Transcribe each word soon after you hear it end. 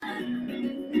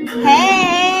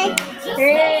Hey,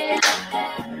 Hey,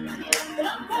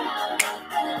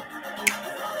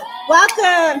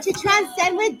 welcome to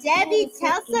Transcend with Debbie.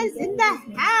 Telsa's in the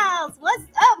house. What's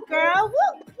up, girl?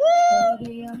 Woo,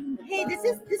 woo. Hey, this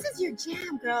is your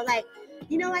jam, girl. Like,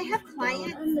 I have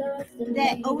clients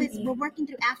that always we're working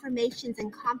through affirmations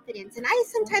and confidence, and I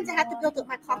sometimes I have to build up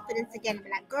my confidence again. And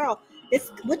be like, girl,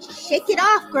 shake it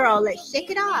off, girl. Let's shake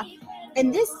it off.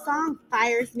 And this song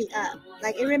fires me up.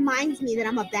 Like, it reminds me that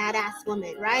I'm a badass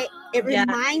woman, right? It yeah,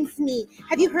 reminds me.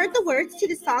 Have you heard the words to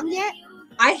the song yet?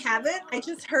 I haven't. I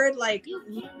just heard like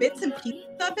bits and pieces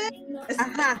of it,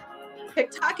 especially Uh-huh.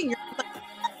 TikTok, and you're like,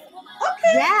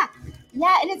 okay. Yeah.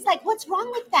 Yeah. And it's like, what's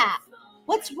wrong with that?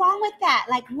 What's wrong with that?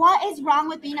 Like, what is wrong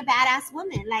with being a badass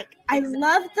woman? Like, I Exactly.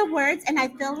 love the words, and I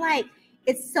feel like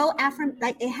it's so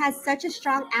like it has such a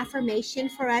strong affirmation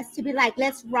for us to be like,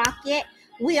 let's rock it.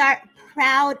 We are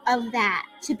proud of that,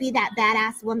 to be that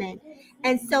badass woman.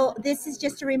 And so this is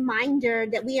just a reminder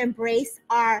that we embrace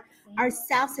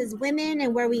ourselves as women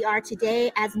and where we are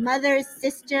today as mothers,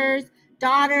 sisters,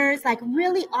 daughters, like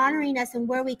really honoring us and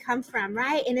where we come from,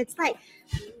 right? And it's like,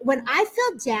 when I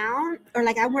feel down or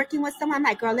like I'm working with someone, I'm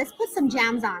like, girl, let's put some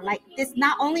jams on. Like, this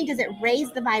not only does it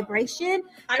raise the vibration,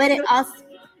 I but was it gonna. also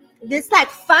this like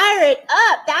fire it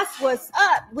up. That's what's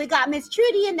up. We got Miss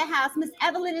Trudy in the house, Miss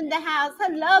Evelyn in the house.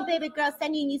 Hello, baby girl,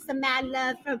 sending you some mad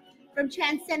love from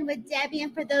Transcend with Debbie.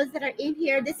 And for those that are in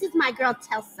here, this is my girl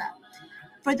Tilsa.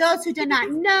 For those who do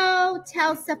not know,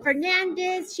 Tilsa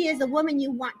Fernandez, she is a woman you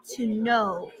want to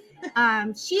know.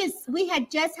 We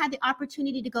had just had the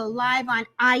opportunity to go live on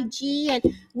IG,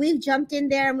 and we jumped in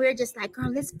there and we were just like,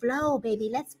 girl, let's flow,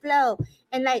 baby, let's flow.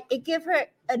 And like, it gave her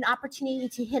an opportunity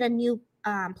to hit a new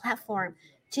platform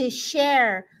to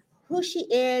share who she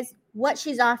is, what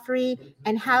she's offering,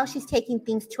 and how she's taking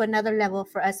things to another level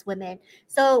for us women.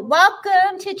 So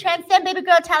welcome to Transcend, baby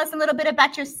girl. Tell us a little bit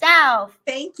about yourself.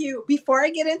 Thank you. Before I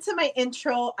get into my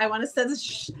intro, I want to send a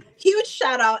huge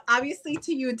shout out, obviously,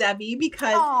 to you, Debbie,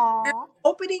 because you're Aww.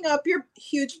 opening up your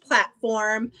huge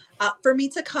platform for me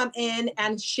to come in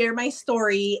and share my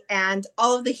story and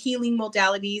all of the healing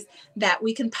modalities that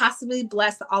we can possibly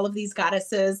bless all of these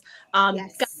goddesses,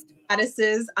 Yes.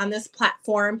 goddesses on this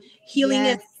platform, healing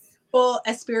as Yes.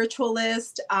 a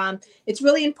spiritualist. It's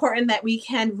really important that we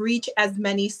can reach as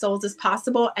many souls as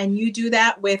possible, and you do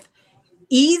that with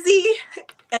easy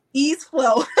ease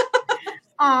flow.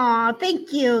 Aw,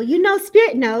 thank you.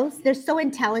 Spirit knows. They're so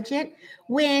intelligent.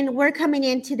 When we're coming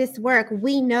into this work,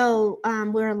 we know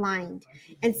we're aligned.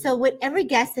 And so, with every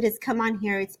guest that has come on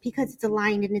here, it's because it's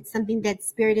aligned and it's something that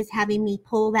Spirit is having me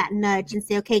pull that nudge and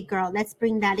say, okay, girl, let's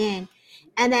bring that in.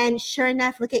 And then, sure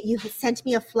enough, look at you sent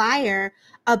me a flyer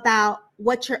about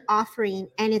what you're offering.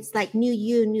 And it's like, new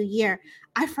you, new year.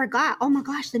 I forgot. Oh my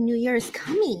gosh, the new year is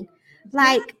coming. Yeah.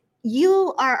 Like,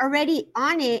 you are already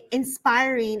on it,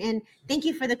 inspiring. And thank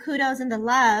you for the kudos and the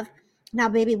love. Now,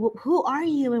 baby, who are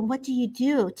you and what do you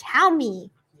do? Tell me.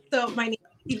 So my name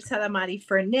is Tilsa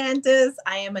Fernandez.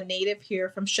 I am a native here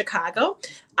from Chicago.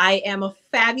 I am a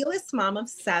fabulous mom of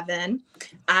 7.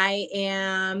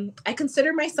 I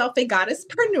consider myself a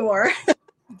goddesspreneur,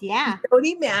 Yeah.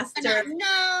 Yoni master.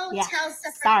 No, yeah.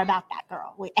 Sorry about that,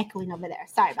 girl. We're echoing over there.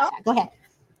 Sorry about that. Go ahead.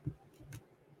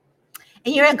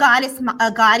 And you're a goddess,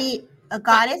 a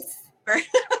goddess.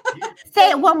 Say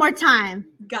it one more time.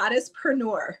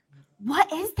 Goddesspreneur.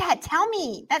 What is that? Tell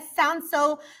me. That sounds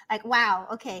so like, wow.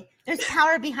 Okay. There's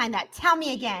power behind that. Tell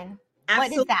me again.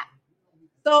 Absolutely. What is that?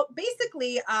 So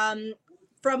basically,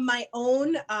 from my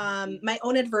own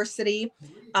adversity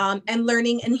and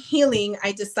learning and healing,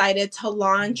 I decided to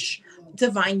launch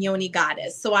Divine Yoni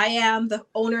Goddess. So I am the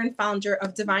owner and founder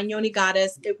of Divine Yoni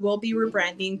Goddess. It will be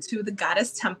rebranding to the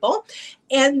Goddess Temple,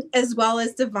 and as well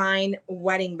as Divine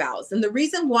Wedding Vows. And the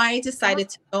reason why I decided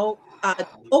to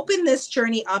open this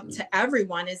journey up to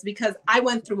everyone is because I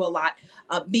went through a lot.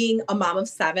 Being a mom of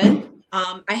 7,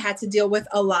 I had to deal with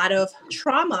a lot of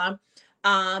trauma.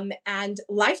 And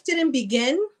life didn't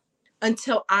begin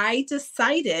until I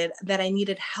decided that I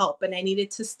needed help and I needed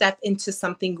to step into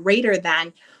something greater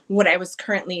than what I was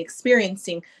currently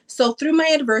experiencing. So through my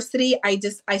adversity,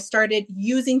 I started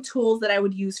using tools that I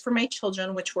would use for my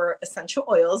children, which were essential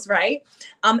oils, right?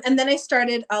 And then I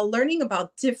started learning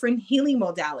about different healing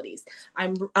modalities.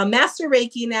 I'm a master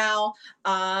Reiki now.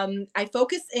 I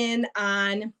focus in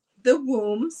on the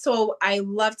womb. So I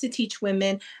love to teach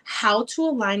women how to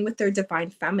align with their divine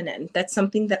feminine. That's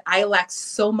something that I lacked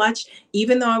so much,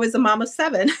 even though I was a mom of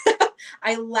 7.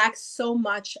 I lacked so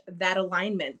much that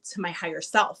alignment to my higher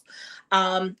self.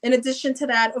 In addition to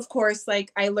that, of course,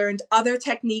 like I learned other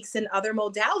techniques and other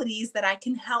modalities that I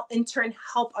can help in turn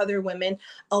help other women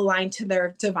align to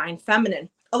their divine feminine,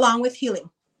 along with healing.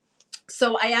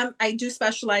 So I do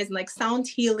specialize in like sound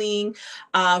healing,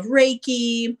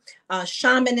 Reiki,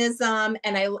 shamanism,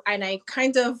 and I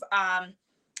kind of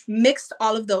mixed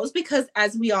all of those because,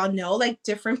 as we all know, like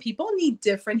different people need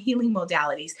different healing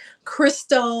modalities,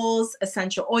 crystals,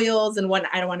 essential oils, and what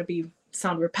I don't want to be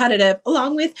sound repetitive,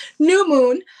 along with new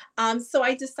moon. So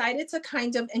I decided to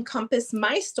kind of encompass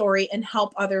my story and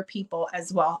help other people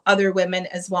as well, other women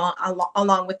as well,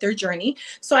 along with their journey.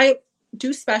 So I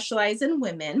do specialize in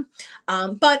women,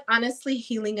 but honestly,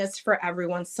 healing is for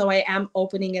everyone. So I am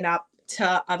opening it up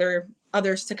to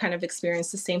others to kind of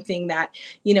experience the same thing, that,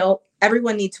 you know,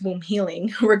 everyone needs womb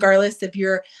healing, regardless if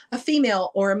you're a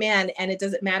female or a man. And it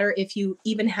doesn't matter if you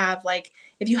even have, like,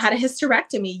 if you had a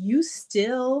hysterectomy, you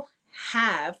still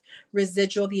have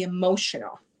residual, the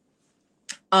emotional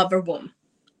of a womb.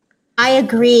 I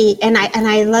agree. And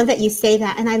I love that you say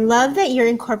that. And I love that you're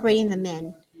incorporating the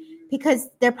men, because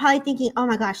they're probably thinking, oh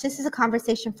my gosh, this is a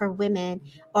conversation for women,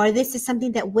 or this is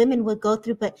something that women would go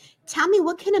through. But tell me,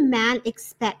 what can a man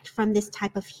expect from this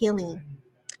type of healing?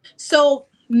 So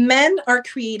men are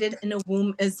created in a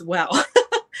womb as well.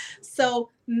 So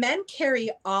men carry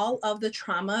all of the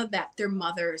trauma that their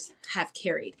mothers have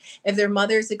carried. If their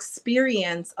mothers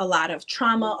experience a lot of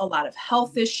trauma, a lot of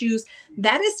health issues,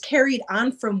 that is carried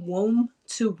on from womb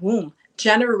to womb.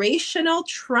 Generational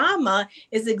trauma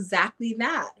is exactly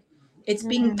that. It's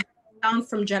being passed down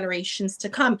from generations to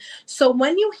come. So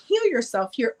when you heal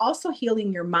yourself, you're also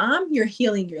healing your mom, you're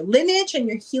healing your lineage, and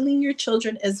you're healing your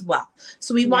children as well.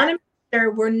 So we want to make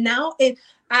sure we're now in.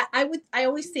 I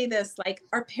always say this, like,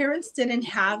 our parents didn't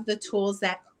have the tools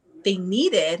that they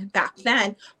needed back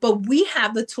then, but we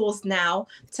have the tools now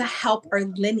to help our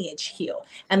lineage heal.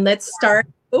 And let's start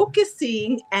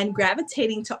focusing and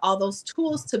gravitating to all those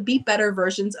tools to be better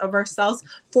versions of ourselves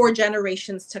for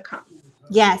generations to come.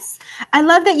 Yes, I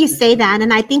love that you say that.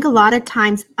 And I think a lot of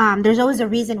times there's always a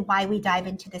reason why we dive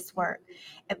into this work.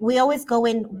 We always go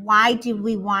in, why do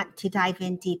we want to dive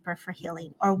in deeper for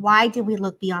healing? Or why do we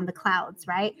look beyond the clouds,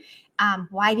 right?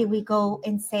 Why did we go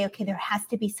and say, okay, there has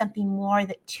to be something more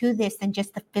to this than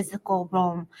just the physical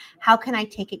realm? How can I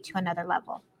take it to another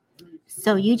level?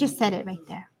 So you just said it right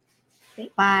there.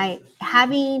 By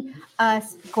having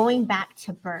us going back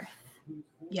to birth.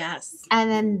 Yes.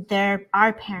 And then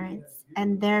our parents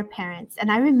and their parents.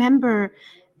 And I remember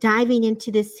diving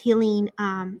into this healing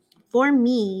for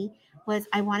me was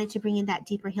I wanted to bring in that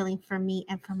deeper healing for me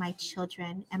and for my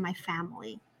children and my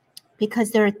family,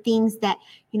 because there are things that,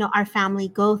 you know, our family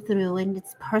go through and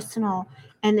it's personal.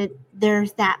 And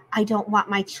there's that, I don't want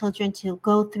my children to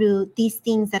go through these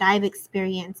things that I've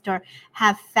experienced or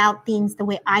have felt things the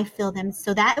way I feel them.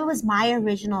 So that was my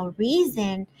original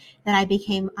reason that I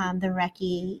became the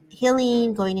Reiki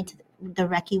healing, going into the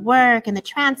Reiki work and the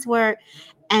trance work.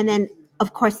 And then,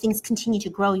 of course, things continue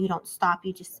to grow. You don't stop.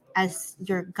 You just, as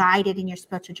you're guided in your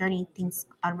spiritual journey, things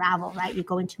unravel, right? You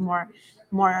go into more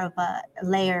of a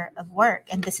layer of work.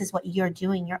 And this is what you're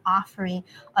doing. You're offering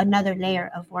another layer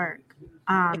of work.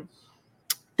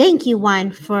 Thank you,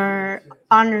 Juan, for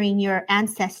honoring your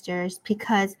ancestors,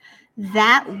 because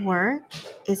that work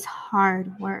is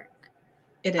hard work.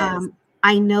 It is.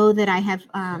 I know that I have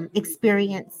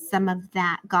experienced some of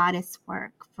that goddess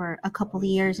work for a couple of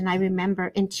years. And I remember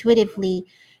intuitively,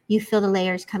 you feel the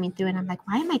layers coming through. And I'm like,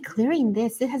 why am I clearing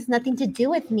this? It has nothing to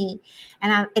do with me.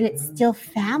 And it's still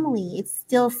family. It's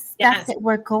still stuff that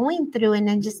we're going through. And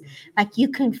then just like, you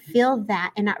can feel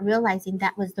that and not realizing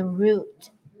that was the root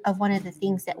of one of the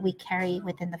things that we carry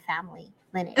within the family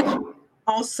lineage.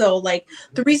 Also, like,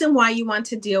 the reason why you want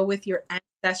to deal with your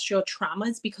ancestral trauma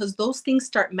is because those things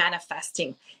start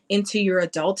manifesting into your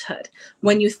adulthood.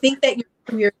 When you think that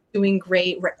you're doing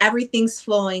great, where everything's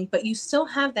flowing, but you still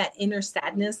have that inner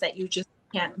sadness that you just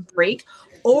can't break,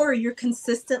 or you're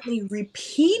consistently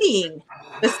repeating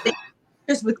the same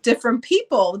with different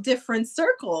people, different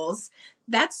circles,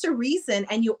 that's the reason.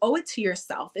 And you owe it to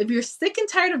yourself. If you're sick and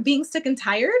tired of being sick and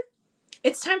tired,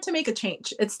 it's time to make a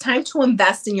change. It's time to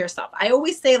invest in yourself. I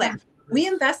always say, like, we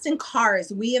invest in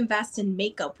cars, we invest in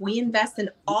makeup, we invest in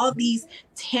all these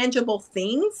tangible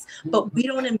things, but we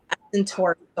don't invest into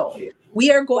our soul. We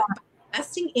are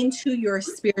investing into your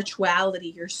spirituality,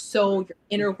 your soul, your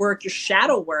inner work, your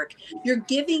shadow work. You're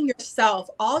giving yourself,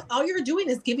 all you're doing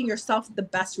is giving yourself the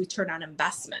best return on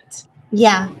investment.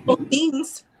 Yeah. So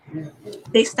things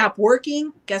They stop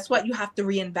working. Guess what? You have to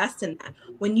reinvest in that.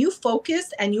 When you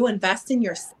focus and you invest in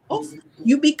yourself,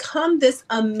 you become this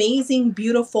amazing,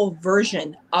 beautiful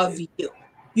version of you.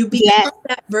 You Yes. become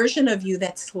that version of you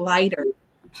that's lighter.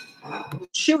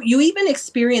 Shoot, you even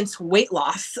experience weight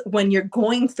loss when you're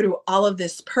going through all of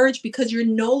this purge because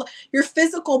your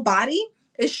physical body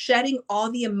is shedding all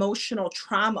the emotional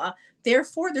trauma.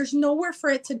 Therefore, there's nowhere for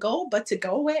it to go but to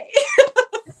go away.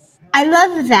 I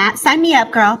love that. Sign me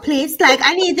up, girl, please. Like,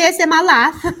 I need this in my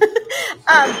life.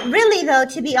 Really, though,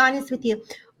 to be honest with you,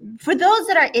 for those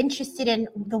that are interested in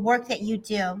the work that you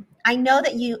do, I know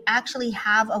that you actually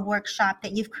have a workshop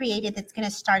that you've created that's going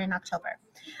to start in October.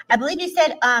 I believe you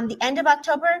said the end of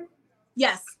October.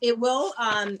 Yes, it will.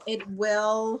 It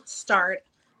will start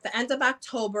the end of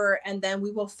October, and then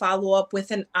we will follow up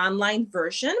with an online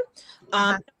version.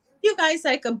 Uh-huh. You guys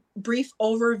like a brief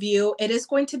overview. It is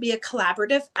going to be a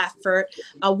collaborative effort.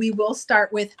 We will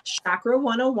start with Chakra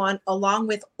 101 along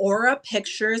with Aura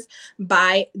Pictures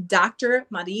by Dr.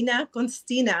 Marina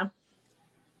Constina.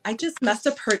 I just messed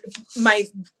up my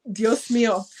Dios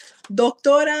mío,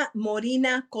 Doctora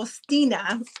Morina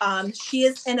Costina. She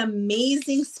is an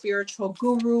amazing spiritual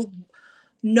guru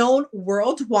known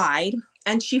worldwide,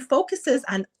 and she focuses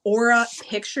on aura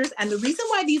pictures. And the reason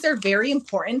why these are very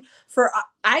important for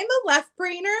I'm a left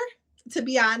brainer, to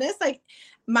be honest. Like,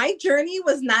 my journey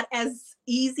was not as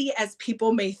easy as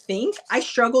people may think. I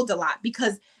struggled a lot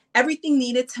because everything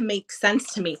needed to make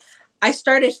sense to me. I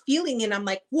started feeling and I'm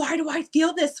like, why do I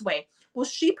feel this way? Well,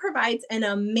 she provides an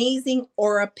amazing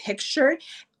aura picture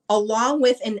along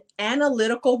with an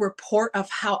analytical report of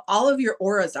how all of your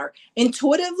auras are.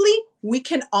 Intuitively, we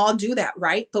can all do that,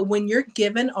 right? But when you're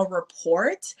given a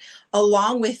report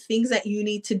along with things that you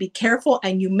need to be careful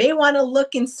and you may want to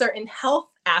look in certain health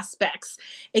aspects,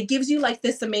 it gives you like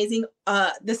this amazing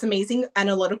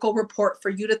analytical report for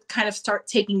you to kind of start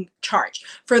taking charge.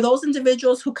 For those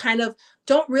individuals who kind of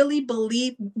don't really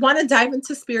want to dive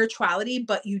into spirituality,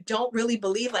 but you don't really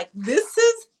believe, like, this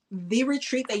is the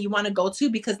retreat that you want to go to,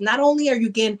 because not only are you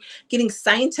getting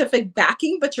scientific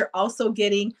backing, but you're also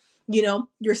getting,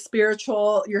 your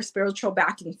spiritual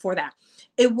backing for that.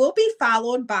 It will be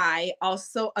followed by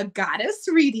also a goddess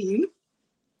reading,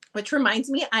 which reminds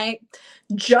me, I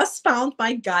just found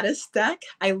my goddess deck.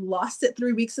 I lost it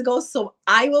 3 weeks ago, so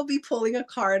I will be pulling a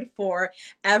card for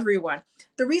everyone.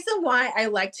 The reason why I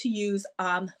like to use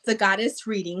the goddess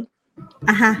reading,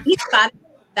 each goddess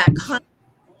that comes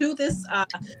to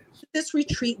this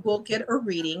retreat will get a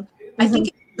reading. I think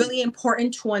it's really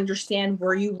important to understand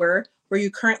where you were, where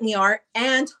you currently are,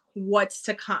 and what's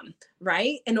to come,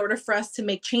 right? In order for us to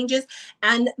make changes.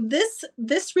 And this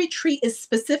retreat is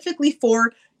specifically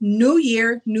for new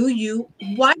year, new you.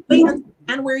 Why wait until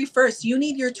January 1st? You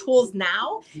need your tools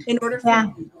now in order for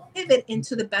you to pivot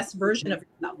into the best version of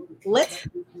yourself. Let's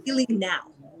heal now.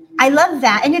 I love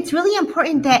that. And it's really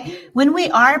important that when we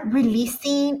are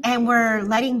releasing and we're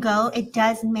letting go, it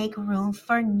does make room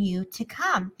for new to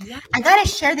come. Yeah. I got to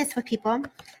share this with people.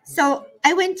 So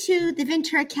I went to the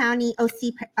Ventura County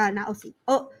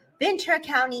Ventura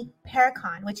County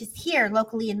Paracon, which is here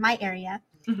locally in my area.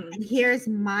 Mm-hmm. And here's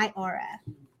my aura.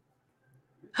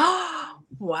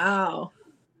 Wow.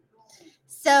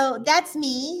 So that's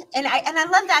me. And I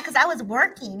love that because I was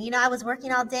working, I was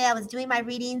working all day. I was doing my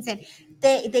readings, and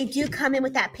they do come in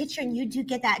with that picture, and you do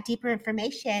get that deeper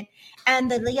information.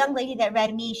 And the young lady that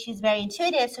read me, she's very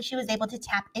intuitive, so she was able to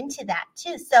tap into that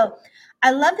too. So I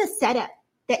love the setup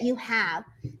that you have.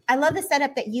 I love the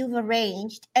setup that you've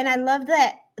arranged. And I love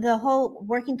that the whole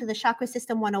working through the chakra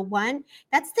system 101,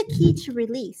 that's the key to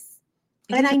release.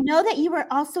 And I know that you were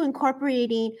also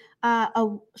incorporating a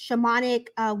shamanic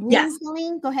wound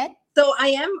healing. Go ahead. So I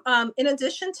am, in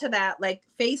addition to that, like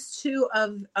phase 2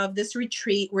 of this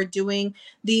retreat, we're doing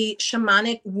the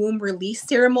shamanic womb release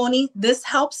ceremony. This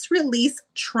helps release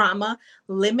trauma,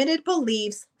 limited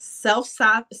beliefs,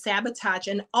 self-sabotage,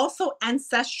 and also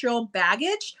ancestral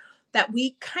baggage that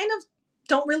we kind of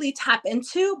don't really tap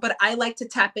into, but I like to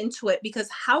tap into it, because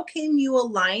how can you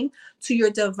align to your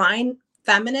divine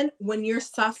feminine when you're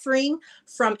suffering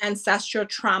from ancestral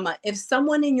trauma? If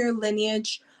someone in your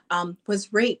lineage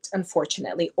was raped,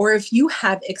 unfortunately, or if you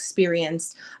have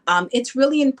experienced, it's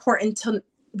really important to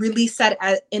release that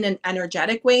in an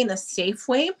energetic way, in a safe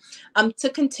way, to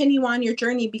continue on your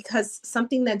journey, because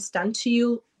something that's done to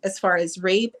you as far as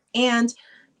rape and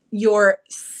your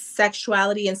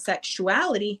sexuality and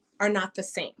sexuality are not the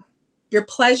same. Your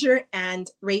pleasure and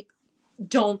rape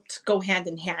don't go hand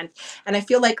in hand. And I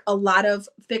feel like a lot of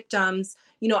victims,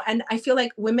 and I feel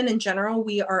like women in general,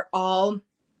 we're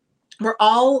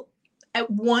all at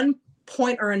one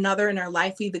point or another in our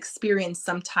life, we've experienced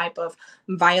some type of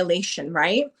violation,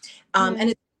 right? And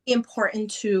it's important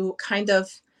to kind of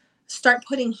start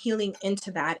putting healing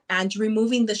into that and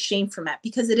removing the shame from it,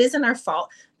 because it isn't our fault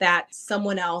that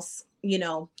someone else,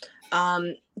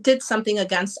 did something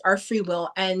against our free will.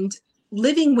 And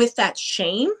living with that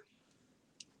shame,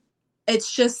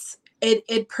 it's just,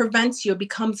 it prevents you, it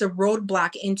becomes a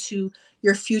roadblock into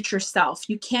your future self.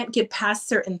 You can't get past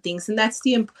certain things. And that's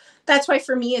why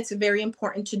for me, it's very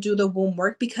important to do the womb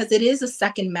work, because it is a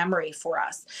second memory for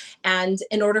us. And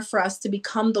in order for us to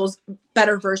become those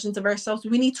better versions of ourselves,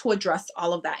 we need to address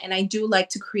all of that. And I do like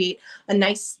to create a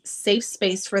nice, safe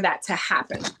space for that to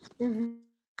happen.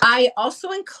 I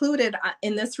also included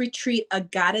in this retreat a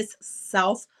goddess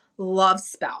self-love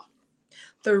spell.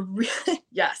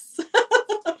 Yes.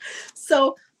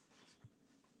 So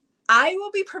I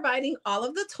will be providing all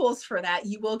of the tools for that.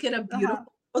 You will get a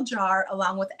beautiful jar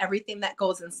along with everything that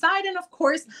goes inside. And of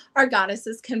course, our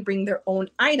goddesses can bring their own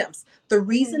items. The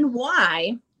reason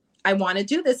why I want to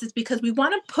do this is because we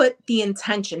want to put the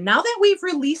intention. Now that we've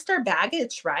released our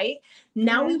baggage, right?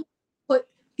 Now we put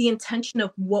the intention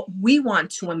of what we want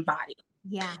to embody.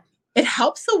 Yeah. It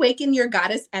helps awaken your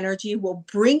goddess energy, will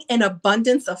bring an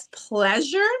abundance of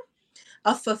pleasure,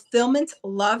 of fulfillment,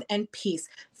 love, and peace.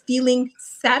 Feeling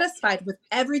satisfied with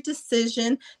every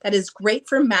decision that is great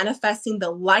for manifesting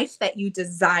the life that you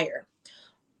desire.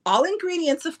 All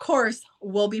ingredients, of course,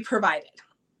 will be provided.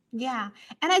 Yeah.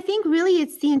 And I think really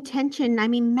it's the intention. I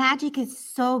mean, magic is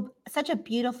such a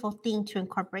beautiful thing to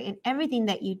incorporate in everything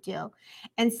that you do.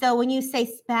 And so when you say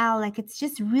spell, like it's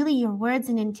just really your words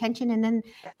and intention. And then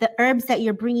the herbs that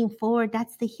you're bringing forward,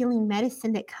 that's the healing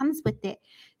medicine that comes with it.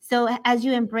 So as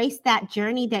you embrace that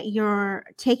journey that you're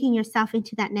taking yourself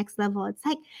into that next level, it's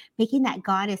like making that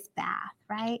goddess bath,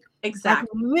 right? Exactly.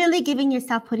 Like really giving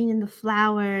yourself, putting in the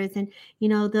flowers and,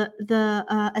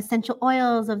 the essential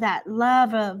oils of that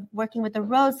love of working with the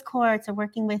rose quartz or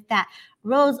working with that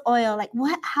rose oil. Like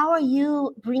how are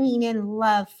you bringing in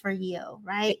love for you,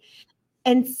 right?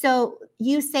 And so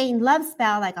you saying love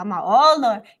spell, like I'm like, oh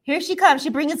Lord, here she comes.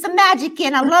 She's bringing some magic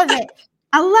in. I love it.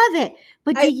 I love it.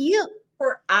 But do you...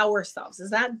 For ourselves,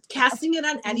 is that casting it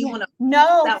on anyone else?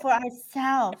 No, for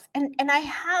ourselves. And I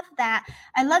have that.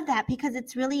 I love that because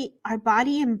it's really our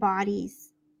body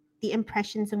embodies the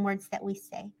impressions and words that we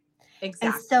say. Exactly.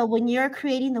 And so when you're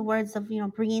creating the words of,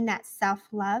 bringing that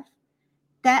self-love,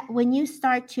 that when you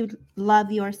start to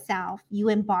love yourself, you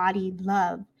embody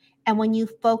love. And when you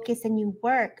focus and you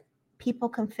work, people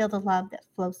can feel the love that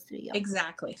flows through you.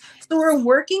 Exactly. So we're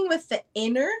working with the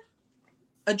inner,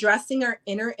 addressing our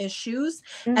inner issues.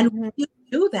 And when you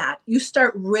do that, you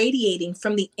start radiating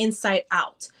from the inside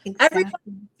out. Exactly.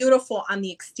 Everything's beautiful on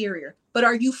the exterior, but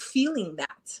are you feeling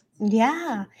that?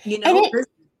 Yeah.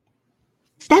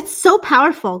 That's so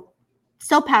powerful.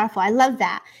 So powerful. I love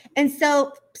that. And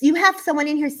so you have someone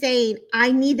in here saying,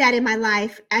 I need that in my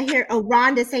life. I hear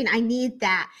Rhonda saying, I need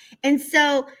that. And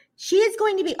so she is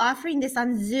going to be offering this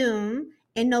on Zoom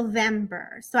in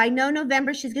November. So I know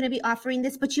November she's going to be offering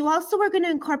this, but you also are going to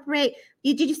incorporate,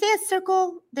 did you say a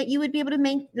circle that you would be able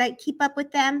to keep up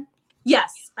with them?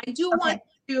 Yes, I do want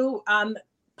to,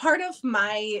 part of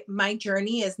my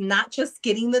journey is not just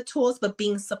getting the tools, but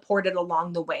being supported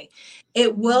along the way.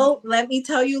 It will, let me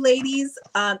tell you, ladies,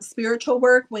 spiritual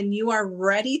work, when you are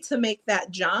ready to make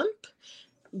that jump,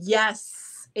 yes,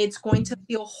 it's going to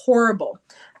feel horrible.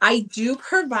 I do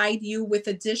provide you with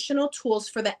additional tools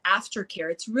for the aftercare.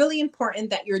 It's really important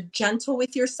that you're gentle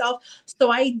with yourself.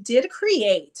 So I did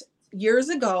create years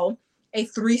ago a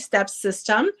 3-step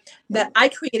system that I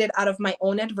created out of my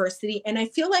own adversity. And I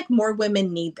feel like more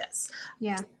women need this.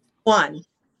 Yeah. 1,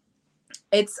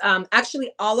 it's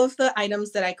actually all of the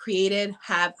items that I created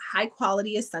have high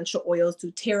quality essential oils,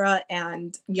 doTERRA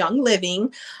and Young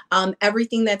Living.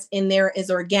 Everything that's in there is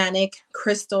organic,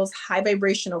 crystals, high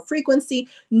vibrational frequency,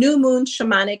 new moon,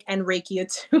 shamanic, and Reiki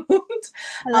attuned.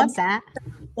 I love that.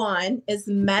 1 is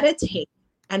meditate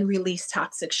and release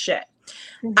toxic shit.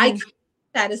 I created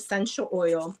that essential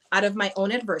oil out of my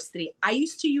own adversity. I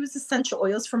used to use essential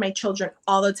oils for my children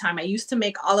all the time. I used to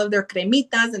make all of their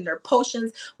cremitas and their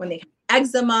potions when they had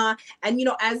eczema. And,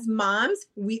 as moms,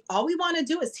 all we want to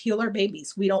do is heal our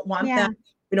babies. We don't want them.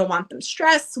 We don't want them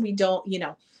stressed. We don't,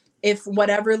 if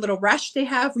whatever little rush they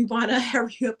have, we want to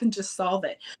hurry up and just solve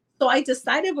it. So I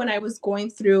decided when I was going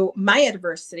through my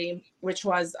adversity, which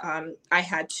was, I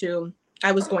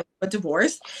was going through a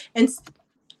divorce, and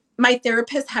my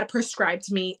therapist had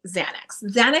prescribed me Xanax.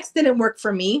 Xanax didn't work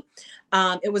for me.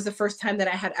 It was the first time that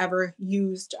I had ever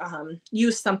used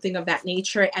something of that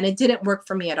nature, and it didn't work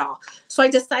for me at all. So I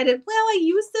decided, well, I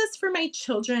use this for my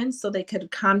children so they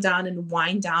could calm down and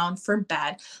wind down for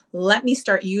bed. Let me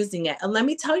start using it. And let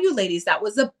me tell you, ladies, that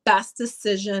was the best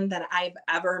decision that I've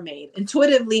ever made.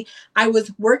 Intuitively, I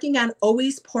was working on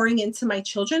always pouring into my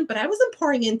children, but I wasn't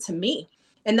pouring into me.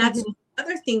 And that's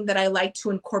another thing that I like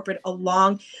to incorporate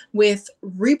along with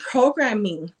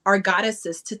reprogramming our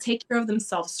goddesses to take care of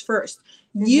themselves first.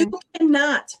 You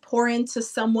cannot pour into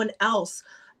someone else,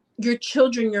 your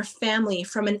children, your family,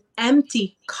 from an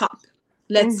empty cup.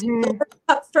 Let's fill the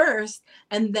cup first,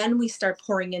 and then we start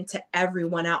pouring into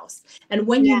everyone else. And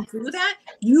when you do that,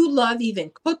 you love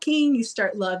even cooking, you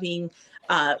start loving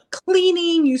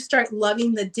cleaning, you start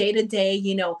loving the day-to-day,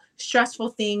 you know, stressful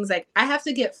things. Like I have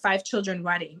to get 5 children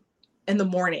ready in the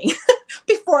morning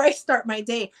before I start my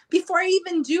day. Before I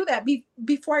even do that,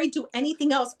 before I do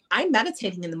anything else, I'm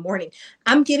meditating in the morning.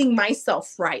 I'm getting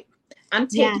myself right. I'm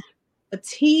taking a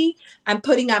tea. I'm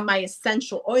putting on my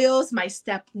essential oils. My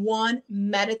step 1,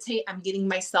 meditate. I'm getting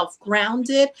myself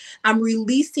grounded. I'm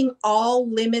releasing all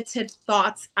limited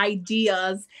thoughts,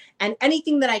 ideas, and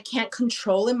anything that I can't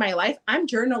control in my life. I'm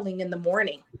journaling in the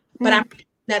morning, but I'm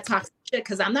that toxic shit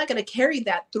because I'm not going to carry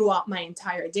that throughout my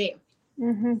entire day.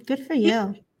 Good for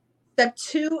you. Step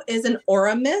 2 is an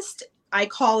aura mist. I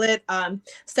call it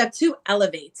step 2,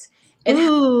 elevate.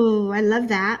 Ooh, I love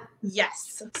that.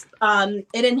 Yes.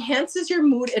 It enhances your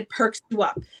mood. It perks you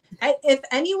up. If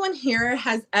anyone here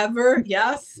has ever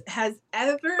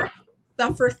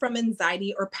suffered from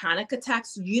anxiety or panic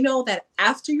attacks, you know that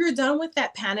after you're done with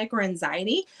that panic or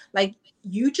anxiety, like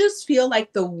you just feel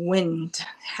like the wind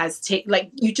has taken,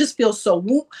 like you just feel so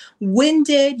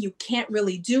winded. You can't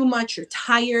really do much. You're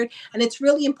tired. And it's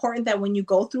really important that when you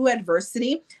go through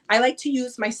adversity, I like to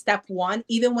use my step 1,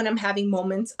 even when I'm having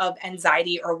moments of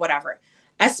anxiety or whatever.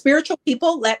 As spiritual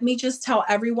people, let me just tell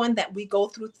everyone that we go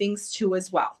through things too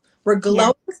as well. We're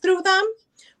glowing through them.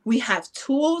 We have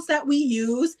tools that we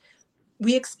use.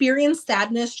 We experience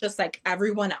sadness just like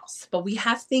everyone else, but we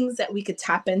have things that we could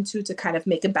tap into to kind of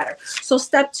make it better. So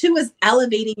step 2 is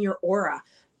elevating your aura,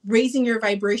 raising your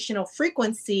vibrational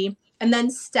frequency. And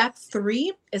then step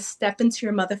 3 is step into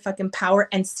your motherfucking power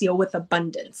and seal with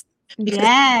abundance.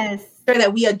 Because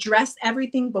that we address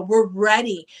everything, but we're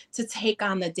ready to take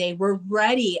on the day. We're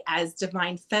ready as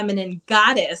divine feminine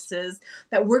goddesses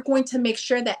that we're going to make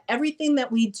sure that everything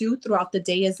that we do throughout the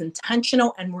day is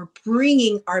intentional and we're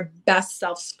bringing our best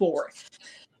selves forward.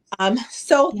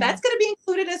 So that's going to be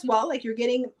included as well. Like you're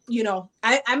getting, you know,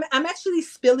 I'm actually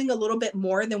spilling a little bit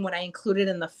more than what I included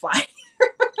in the flyer.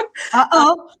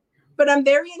 But I'm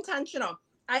very intentional.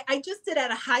 I just did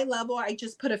at a high level. I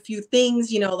just put a few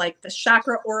things, you know, like the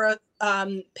chakra aura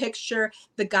picture,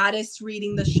 the goddess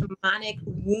reading, the shamanic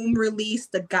womb release,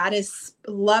 the goddess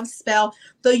love spell,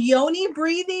 the yoni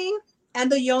breathing,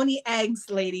 and the yoni eggs,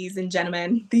 ladies and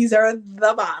gentlemen. These are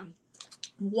the bomb.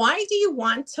 Why do you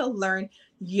want to learn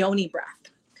yoni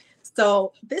breath?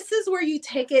 So this is where you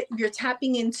take it, you're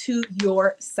tapping into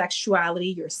your sexuality,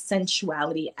 your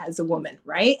sensuality as a woman,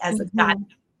 right? As a goddess.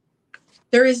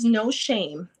 There is no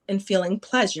shame in feeling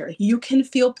pleasure. You can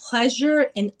feel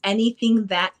pleasure in anything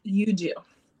that you do.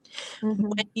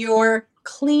 When you're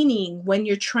cleaning, when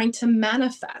you're trying to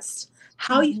manifest,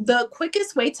 the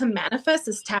quickest way to manifest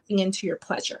is tapping into your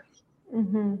pleasure.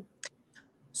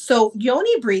 So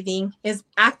yoni breathing is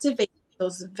activating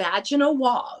those vaginal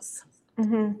walls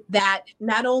that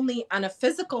not only on a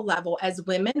physical level as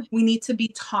women, we need to be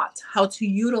taught how to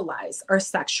utilize our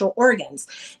sexual organs.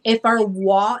 If our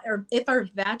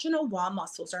vaginal wall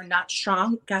muscles are not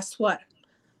strong, guess what?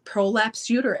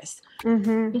 Prolapse uterus,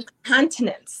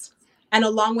 incontinence, and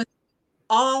along with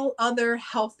all other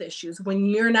health issues when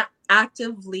you're not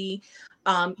actively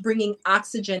bringing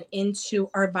oxygen into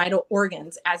our vital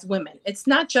organs as women. It's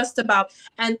not just about,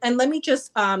 and let me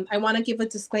just, I want to give a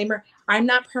disclaimer. I'm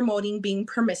not promoting being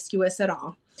promiscuous at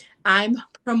all. I'm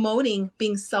promoting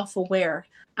being self-aware.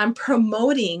 I'm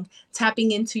promoting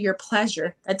tapping into your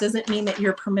pleasure. That doesn't mean that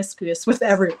you're promiscuous with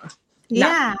everyone.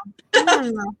 Yeah.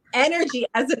 Energy,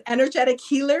 as an energetic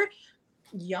healer,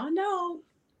 y'all know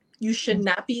you should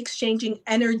not be exchanging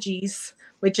energies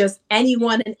with just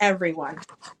anyone and everyone.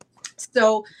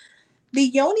 So the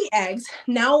yoni eggs,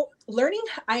 now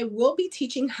I will be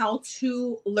teaching how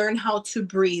to learn how to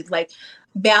breathe, like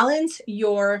balance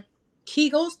your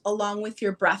Kegels along with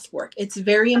your breath work. It's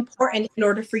very important in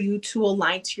order for you to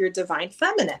align to your divine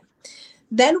feminine.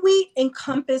 Then we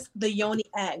encompass the yoni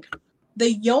egg.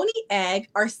 The yoni egg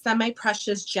are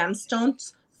semi-precious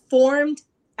gemstones formed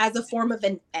as a form of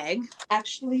an egg.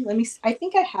 Actually, let me see. I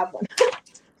think I have one.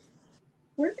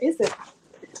 Where is it?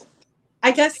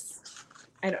 I guess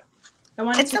I don't. I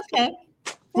wanted It's okay.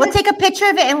 We'll take a picture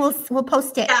of it and we'll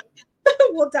post it. Yeah.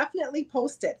 We'll definitely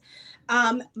post it.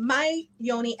 My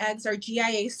yoni eggs are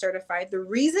GIA certified. The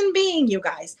reason being, you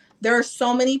guys, there are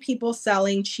so many people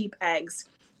selling cheap eggs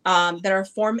that are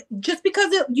just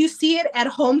because you see it at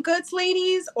Home Goods,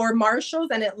 ladies, or Marshalls,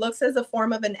 and it looks as a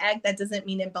form of an egg, that doesn't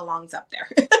mean it belongs up there.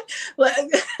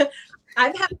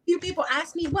 I've had a few people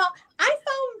ask me, well, I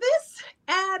found this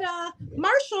at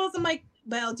Marshalls. I'm like,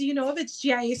 well, do you know if it's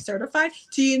GIA certified?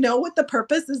 Do you know what the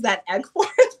purpose is that egg for?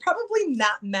 It's probably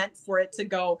not meant for it to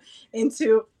go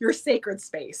into your sacred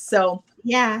space. So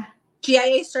yeah,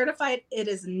 GIA certified, it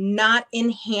is not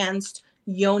enhanced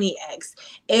yoni eggs.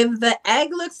 If the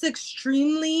egg looks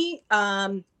extremely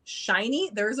shiny,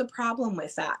 there's a problem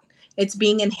with that. It's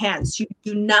being enhanced. You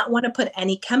do not want to put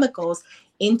any chemicals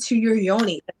into your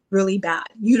yoni. That's really bad.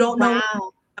 You don't know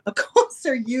what chemicals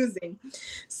they're using.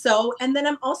 So, and then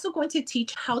I'm also going to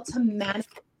teach how to manage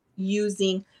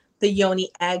using the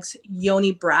yoni eggs,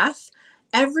 yoni breath.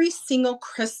 Every single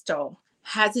crystal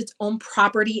has its own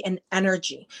property and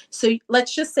energy. So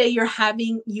let's just say you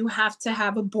have to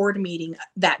have a board meeting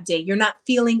that day. You're not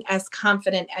feeling as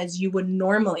confident as you would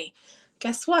normally.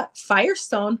 Guess what?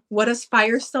 Firestone, what does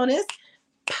Firestone is?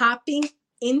 Popping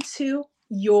into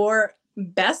your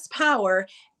best power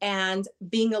and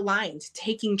being aligned,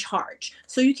 taking charge.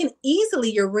 So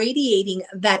you're radiating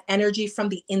that energy from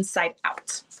the inside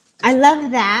out. I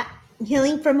love that.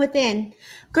 Healing from within.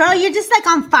 Girl, you're just like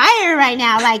on fire right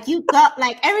now. Like you got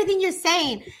like everything you're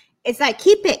saying. It's like,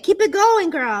 keep it going,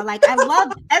 girl. Like I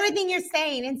love everything you're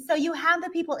saying. And so you have the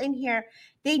people in here.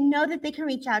 They know that they can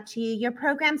reach out to you. Your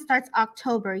program starts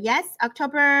October. Yes?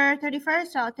 October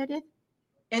 31st or 30th?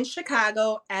 In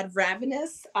Chicago at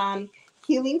Ravenous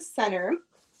Healing Center.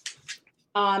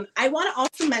 I want to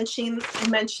also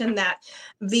mention that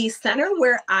the center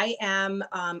where I am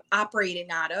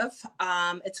operating out of,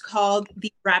 it's called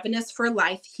the Ravenous for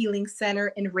Life Healing Center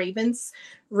in Ravenswood,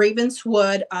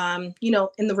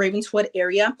 in the Ravenswood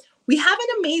area. We have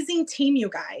an amazing team, you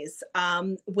guys,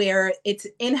 where it's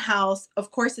in-house.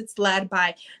 Of course, it's led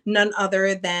by none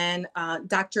other than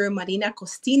Dr. Marina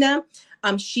Costina.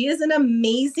 She is an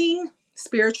amazing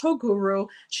spiritual guru.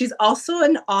 She's also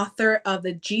an author of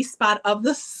the G-Spot of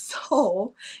the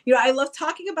Soul. I love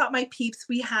talking about my peeps.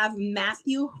 We have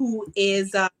Matthew, who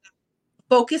is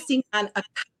focusing on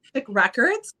Akashic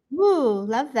records. Ooh,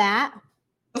 love that.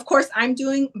 Of course, I'm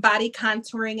doing body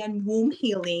contouring and womb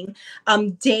healing.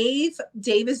 Dave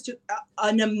is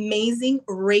an amazing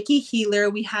Reiki healer.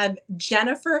 We have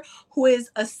Jennifer, who is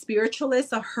a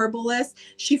spiritualist, a herbalist.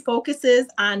 She focuses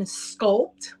on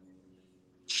sculpt.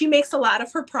 She makes a lot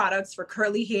of her products for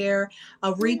curly hair,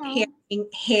 repairing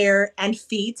hair and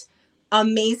feet.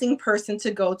 Amazing person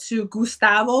to go to.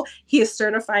 Gustavo, he is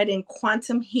certified in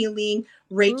quantum healing,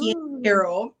 Reiki, and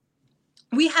tarot.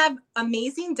 We have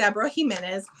amazing Deborah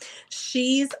Jimenez.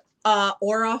 She's an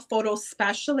aura photo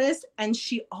specialist, and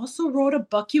she also wrote a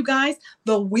book, you guys.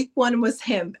 The week one was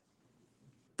him.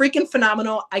 Freaking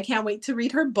phenomenal. I can't wait to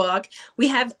read her book. We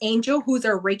have Angel, who's a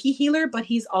Reiki healer, but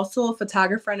he's also a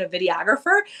photographer and a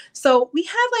videographer. So we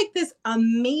have like this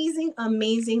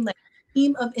amazing like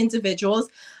team of individuals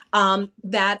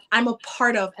that I'm a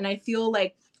part of. And I feel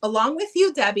like along with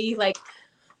you, Debbie, like,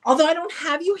 although I don't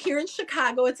have you here in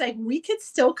Chicago, it's like we could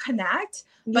still connect.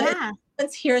 But if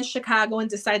someone's here in Chicago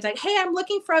and decides like, hey, I'm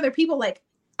looking for other people, like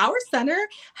our center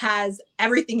has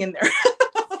everything in there.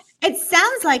 It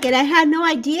sounds like it. I had no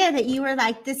idea that you were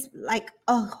like this, like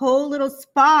a whole little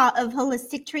spa of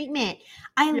holistic treatment.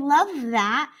 I love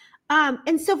that.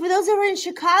 And so for those who are in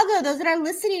Chicago, those that are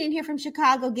listening in here from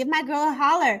Chicago, give my girl a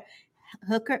holler.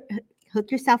 Hook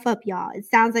yourself up, y'all. It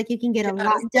sounds like you can get a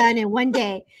lot done in one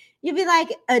day. You'll be like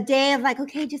a day of like,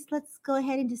 okay, just let's go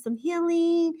ahead and do some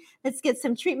healing. Let's get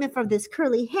some treatment for this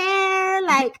curly hair.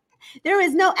 Like there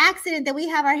is no accident that we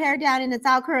have our hair down and it's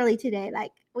all curly today.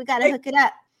 Like we got to hook it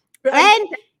up. And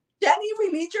Jenny, we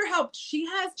need your help. She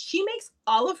makes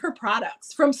all of her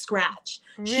products from scratch.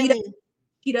 Really?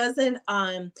 She doesn't,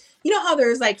 you know how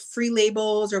there's like free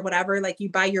labels or whatever, like you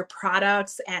buy your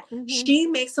products and she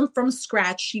makes them from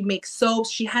scratch. She makes soaps.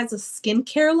 She has a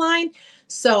skincare line.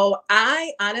 So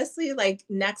I honestly, like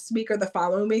next week or the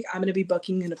following week, I'm going to be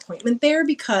booking an appointment there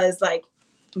because like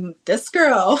this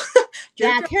girl.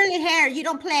 Curly hair. You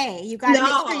don't play. You got to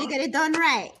make sure you get it done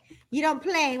right. You don't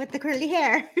play with the curly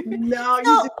hair. No,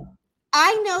 so,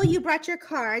 I know you brought your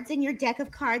cards and your deck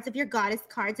of cards of your goddess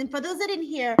cards. And for those that didn't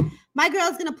hear, my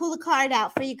girl's going to pull a card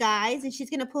out for you guys. And she's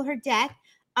going to pull her deck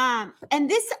And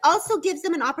this also gives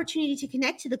them an opportunity to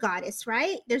connect to the goddess,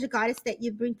 right? There's a goddess that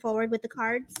you bring forward with the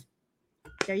cards.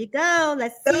 There you go.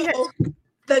 Let's see her. So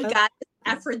the goddess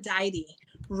Aphrodite,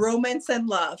 romance and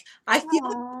love. I feel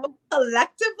like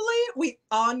collectively we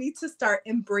all need to start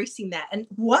embracing that. And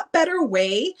what better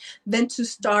way than to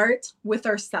start with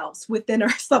ourselves, within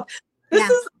ourselves? This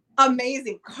is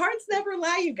amazing. Cards never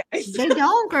lie, you guys. They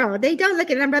don't, girl. They don't. Look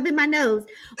at it. I'm rubbing my nose.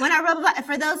 When I rub,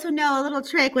 for those who know, a little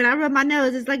trick, when I rub my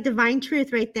nose, it's like divine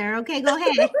truth right there. Okay, go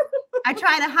ahead. I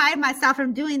try to hide myself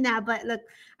from doing that, but look,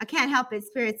 I can't help it.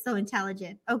 Spirit's so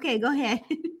intelligent. Okay, go ahead.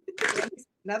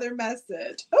 Another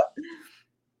message. Oh,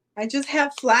 I just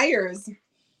have flyers.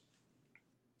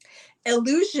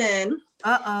 Illusion.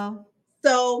 Uh-oh.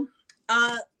 So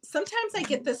sometimes I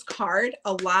get this card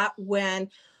a lot when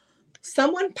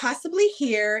someone possibly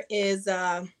here is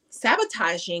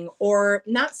sabotaging, or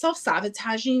not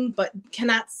self-sabotaging, but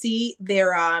cannot see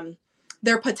their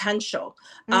potential.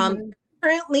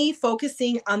 Currently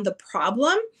focusing on the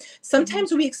problem.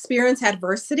 Sometimes we experience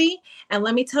adversity, and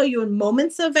let me tell you, in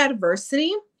moments of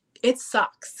adversity, it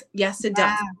sucks. Yes, it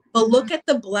does. But look at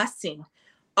the blessing.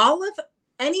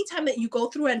 Anytime that you go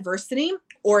through adversity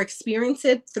or experience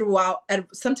it throughout,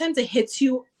 sometimes it hits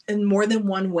you in more than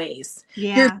one ways.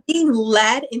 You're being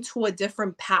led into a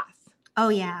different path. Oh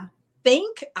yeah.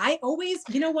 I always,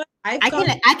 you know what? I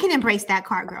can embrace that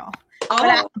card, girl.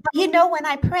 But you know, when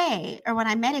I pray or when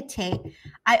I meditate,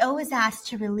 I always ask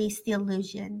to release the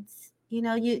illusions. You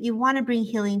know, you want to bring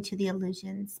healing to the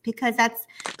illusions, because that's,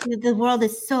 the world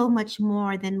is so much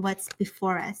more than what's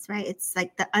before us, right? It's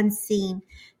like the unseen.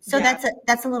 So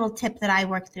that's a little tip that I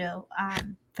work through.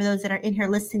 For those that are in here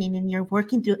listening and you're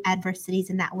working through adversities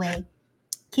in that way,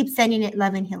 keep sending it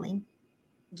love and healing.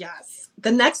 Yes.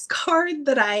 The next card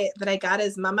that I got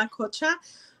is Mama Cocha.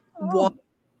 Oh.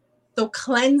 So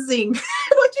cleansing.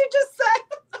 What you just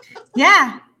said.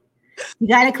 Yeah. You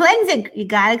got to cleanse it. You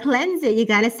got to cleanse it. You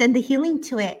got to send the healing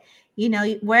to it. You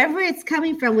know, wherever it's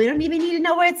coming from, we don't even need to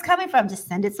know where it's coming from. Just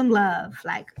send it some love.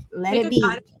 Like, let it be.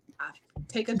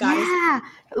 Take a goddess. Yeah.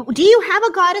 Do you have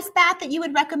a goddess bath that you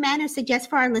would recommend or suggest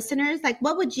for our listeners? Like,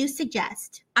 what would you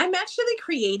suggest? I'm actually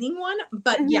creating one,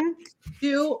 but let me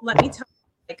tell you.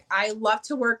 Like, I love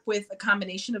to work with a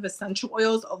combination of essential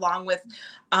oils along with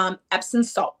Epsom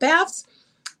salt baths.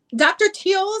 Dr.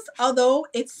 Teal's, although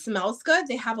it smells good,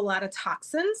 they have a lot of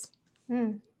toxins.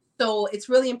 So it's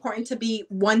really important to be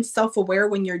self-aware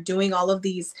when you're doing all of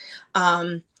these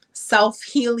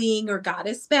self-healing or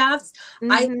goddess baths.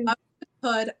 I love to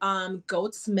put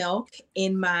goat's milk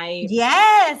in my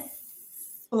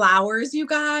flowers, you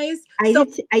guys. I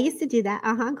used to do that.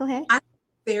 Go ahead. I'm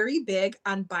very big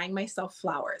on buying myself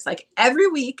flowers. Like, every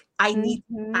week I need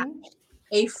to have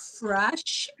a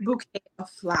fresh bouquet of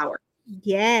flowers.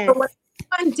 Yes. So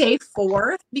on day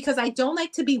 4, because I don't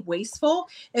like to be wasteful.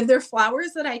 If they're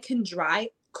flowers that I can dry,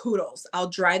 kudos. I'll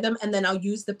dry them and then I'll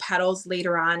use the petals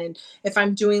later on. And if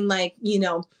I'm doing, like, you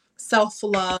know,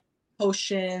 self-love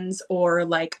potions or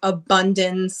like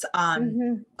abundance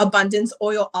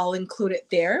oil, I'll include it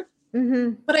there.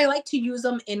 But I like to use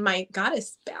them in my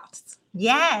goddess baths.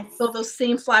 Yes. So those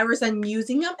same flowers, I'm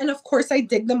using them. And of course I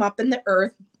dig them up in the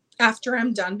earth after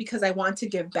I'm done, because I want to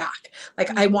give back. Like,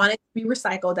 I want it to be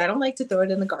recycled. I don't like to throw it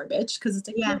in the garbage because it's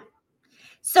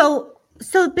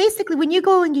So basically, when you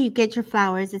go and you get your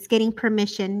flowers, it's getting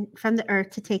permission from the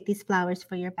earth to take these flowers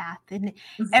for your bath. And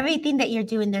everything that you're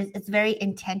doing, it's very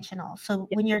intentional. So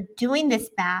when you're doing this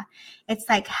bath, it's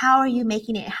like, how are you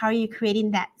making it? How are you creating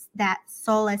that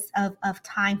solace of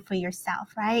time for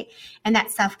yourself, right? And that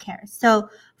self-care. So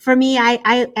for me,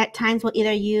 I at times will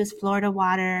either use Florida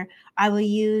water. I will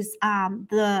use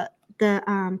the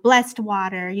blessed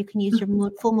water. You can use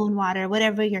your full moon water,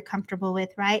 whatever you're comfortable with,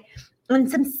 right? And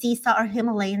some sea salt or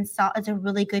Himalayan salt is a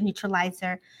really good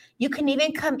neutralizer. You can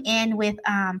even come in with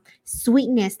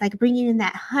sweetness, like bringing in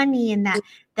that honey and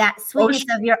that sweetness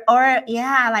of your aura.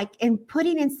 Yeah, like, and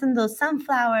putting in some of those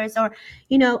sunflowers, or,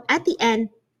 you know, at the end,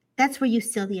 that's where you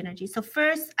seal the energy. So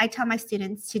first, I tell my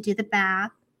students to do the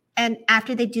bath. And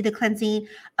after they do the cleansing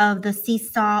of the sea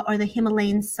salt or the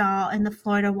Himalayan salt and the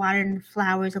Florida water and the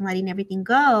flowers and letting everything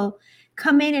go,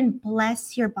 come in and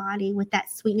bless your body with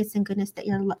that sweetness and goodness that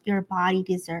your body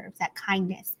deserves, that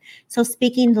kindness. So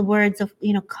speaking the words of,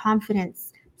 you know,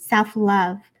 confidence,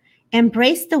 self-love,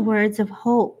 embrace the words of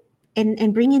hope,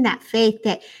 and bringing that faith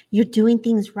that you're doing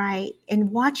things right. And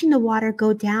watching the water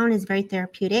go down is very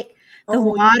therapeutic. The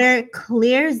water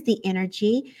clears the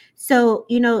energy. So,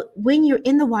 you know, when you're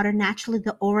in the water, naturally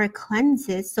the aura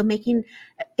cleanses. So making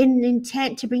an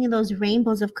intent to bring in those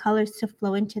rainbows of colors to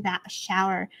flow into that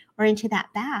shower or into that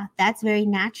bath, that's very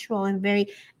natural and very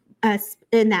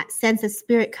in that sense of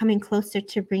spirit coming closer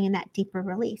to bringing that deeper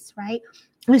release, right?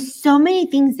 There's so many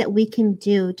things that we can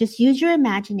do. Just use your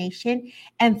imagination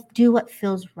and do what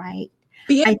feels right.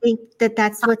 I think that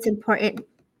that's what's important.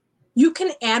 You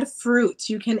can add fruit.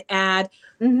 You can add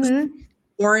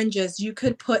oranges. You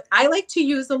could put, I like to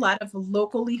use a lot of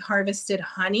locally harvested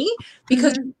honey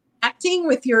because you're acting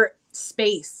with your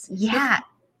space. Yeah.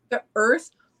 The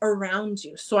earth around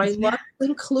you. So I love to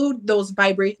include those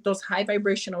high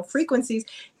vibrational frequencies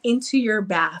into your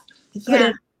bath.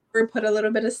 Put a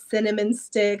little bit of cinnamon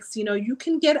sticks. You know, you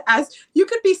can you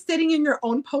could be sitting in your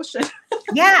own potion.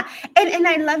 Yeah. And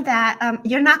I love that.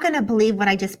 You're not going to believe what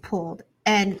I just pulled.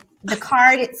 And the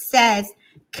card, it says,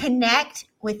 connect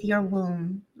with your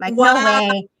womb. Like, no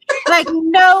way. Like,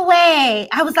 no way.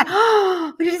 I was like,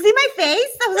 oh, did you see my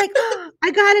face? I was like, oh,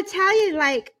 I got to tell you,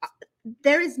 like,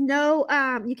 there is no,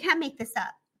 you can't make this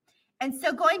up. And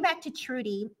so going back to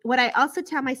Trudy, what I also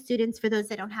tell my students, for those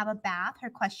that don't have a bath,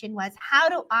 her question was, how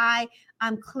do I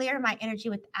clear my energy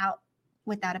without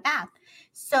a bath?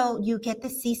 So you get the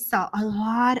sea salt. A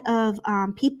lot of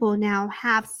people now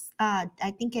have,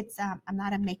 I think it's, I'm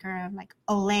not a maker of like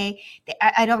Olay.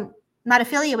 Not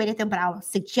affiliated with them, but I'll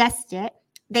suggest it.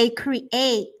 They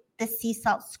create the sea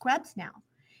salt scrubs now.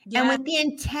 Yeah. And with the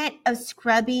intent of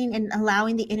scrubbing and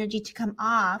allowing the energy to come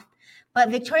off. But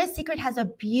Victoria's Secret has a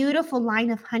beautiful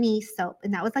line of honey soap,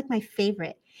 and that was like my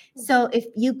favorite. So if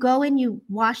you go and you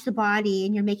wash the body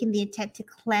and you're making the intent to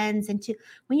cleanse and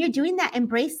when you're doing that,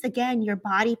 embrace again your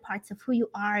body parts of who you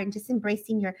are and just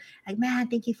embracing your, like, man,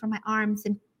 thank you for my arms.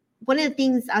 And one of the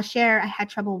things I'll share, I had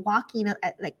trouble walking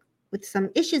with some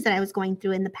issues that I was going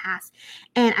through in the past.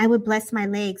 And I would bless my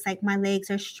legs, like my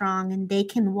legs are strong and they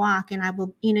can walk. And I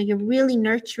will, you're really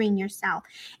nurturing yourself.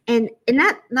 And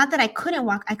not that I couldn't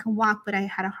walk, I can walk, but I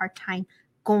had a hard time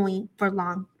going for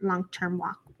long-term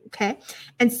walk. Okay.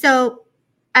 And so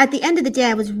at the end of the day,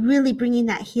 I was really bringing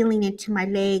that healing into my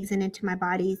legs and into my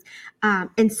bodies.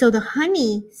 And so the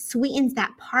honey sweetens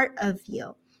that part of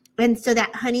you. And so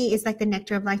that honey is like the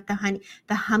nectar of life,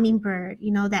 the hummingbird,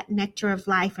 that nectar of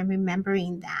life, and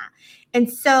remembering that.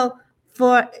 And so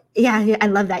I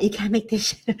love that. You can't make this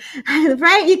shit,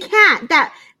 right? You can't.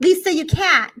 Lisa, you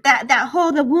can't. That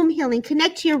whole, the womb healing,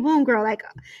 connect to your womb, girl. Like,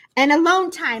 and alone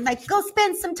time, like go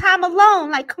spend some time alone.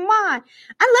 Like, come on.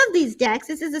 I love these decks.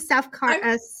 This is a self card.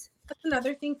 That's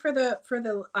another thing for the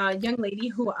young lady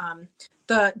who,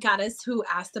 the goddess who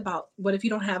asked about, what if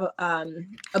you don't have a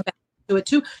do it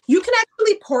too. You can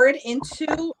actually pour it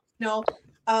into,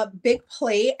 a big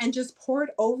plate and just pour it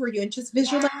over you and just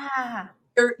visualize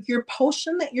your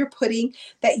potion that you're putting,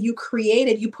 that you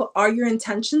created. You put all your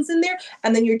intentions in there,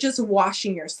 and then you're just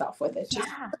washing yourself with it.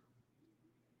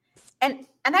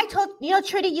 And I told,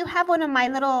 Trudy, you have one of my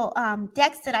little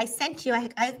decks that I sent you.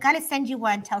 I got to send you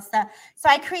one, Tilsa. So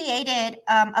I created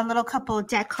a little couple of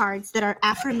deck cards that are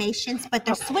affirmations, but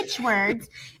they're switch words.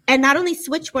 And not only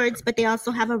switch words, but they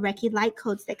also have a Reiki light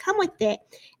codes that come with it.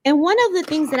 And one of the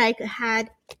things that I had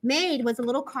made was a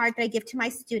little card that I give to my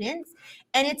students,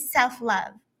 and it's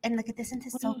self-love. And look at this, isn't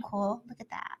this so cool? Look at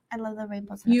that. I love the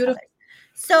rainbows and the colors.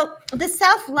 So the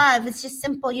self-love is just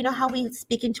simple. You know how we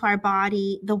speak into our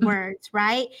body, the words,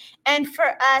 right? And for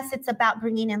us, it's about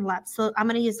bringing in love. So I'm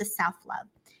going to use the self-love.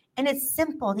 And it's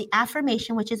simple. The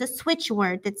affirmation, which is a switch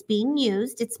word that's being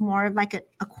used, it's more of like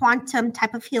a quantum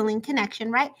type of healing connection,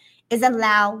 right? Is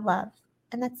allow love.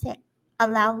 And that's it.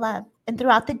 Allow love. And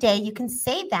throughout the day, you can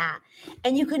say that.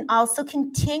 And you can also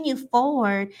continue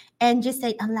forward and just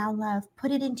say, allow love.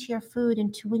 Put it into your food,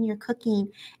 into when you're cooking.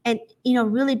 And,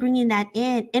 really bringing that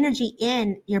energy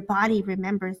in, your body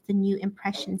remembers the new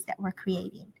impressions that we're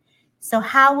creating. So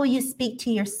how will you speak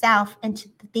to yourself and to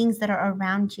the things that are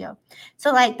around you?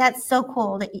 So that's so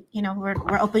cool that,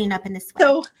 we're opening up in this way.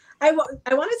 So I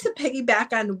wanted to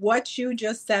piggyback on what you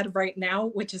just said right now,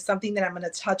 which is something that I'm going to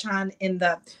touch on in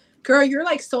the, girl, you're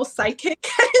like so psychic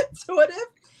and intuitive.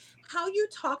 How you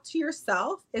talk to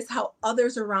yourself is how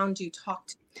others around you talk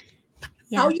to you.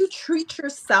 Yeah. How you treat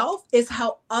yourself is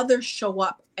how others show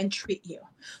up and treat you.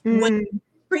 When you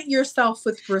treat yourself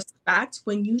with respect,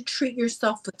 when you treat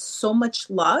yourself with so much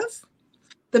love,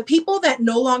 the people that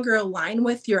no longer align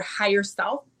with your higher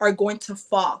self are going to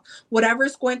fall.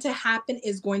 Whatever's going to happen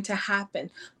is going to happen.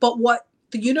 But what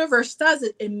the universe does,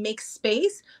 it makes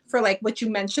space for, like what you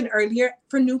mentioned earlier,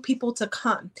 for new people to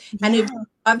come. Yeah. And if you're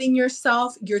loving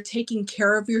yourself, you're taking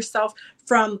care of yourself,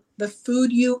 from the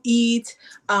food you eat,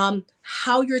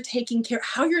 how you're taking care,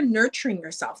 how you're nurturing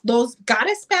yourself. Those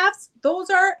goddess baths, those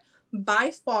are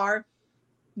by far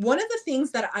one of the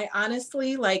things that I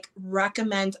honestly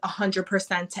recommend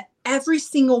 100% to every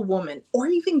single woman or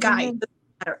even guy.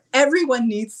 matter. Everyone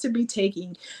needs to be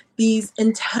taking these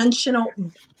intentional.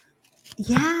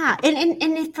 Yeah,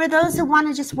 and for those who want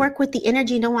to just work with the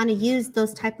energy and don't want to use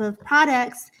those type of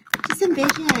products, just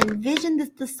envision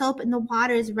the soap and the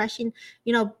water is rushing,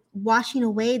 washing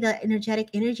away the energetic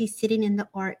energy sitting in the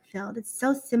auric field. It's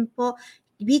so simple.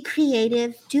 Be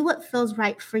creative. Do what feels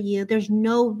right for you. There's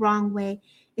no wrong way.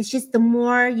 It's just the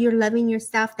more you're loving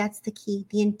yourself, that's the key.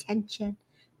 The intention,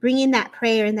 bringing that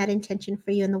prayer and that intention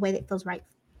for you in the way that feels right.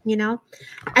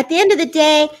 At the end of the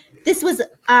day, this was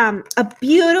a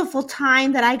beautiful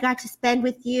time that I got to spend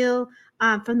with you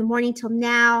from the morning till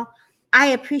now. I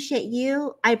appreciate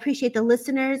you. I appreciate the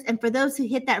listeners. And for those who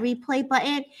hit that replay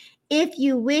button, if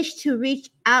you wish to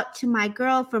reach out to my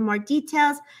girl for more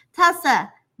details,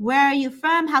 Tilsa, where are you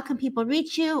from? How can people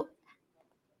reach you?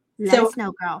 Let us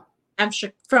know, girl. I'm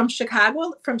from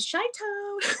Chicago, from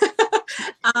Chi-Town.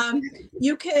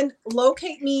 You can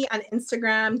locate me on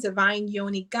Instagram, Divine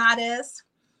Yoni Goddess,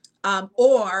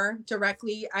 or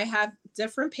directly. I have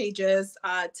different pages.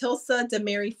 Tilsa de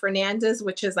Mary Fernandez,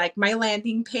 which is like my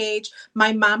landing page,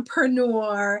 my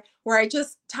mompreneur, where I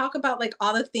just talk about like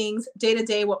all the things day to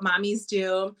day, what mommies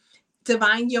do.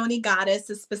 Divine Yoni Goddess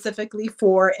is specifically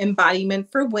for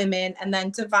embodiment for women, and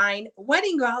then Divine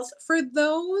Wedding Girls for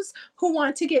those who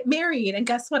want to get married. And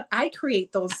guess what? I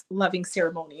create those loving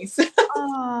ceremonies.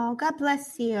 Oh, God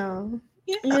bless you.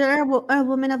 Yeah. You're a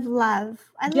woman of love.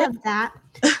 I love that.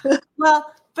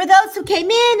 Well, for those who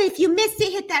came in, if you missed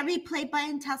it, hit that replay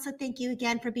button. Tilsa, thank you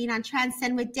again for being on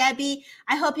Transcend with Debbie.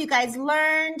 I hope you guys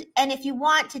learned. And if you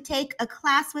want to take a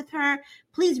class with her,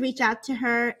 please reach out to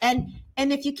her. And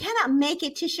if you cannot make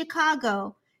it to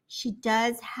Chicago, she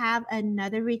does have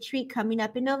another retreat coming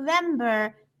up in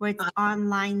November where it's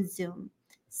online Zoom.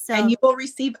 And you will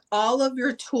receive all of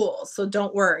your tools. So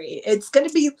don't worry. It's going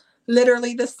to be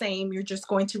literally the same. You're just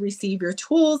going to receive your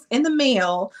tools in the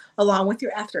mail along with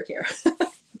your aftercare.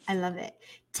 I love it.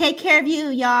 Take care of you,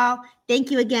 y'all.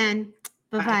 Thank you again.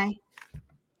 Bye-bye. Bye.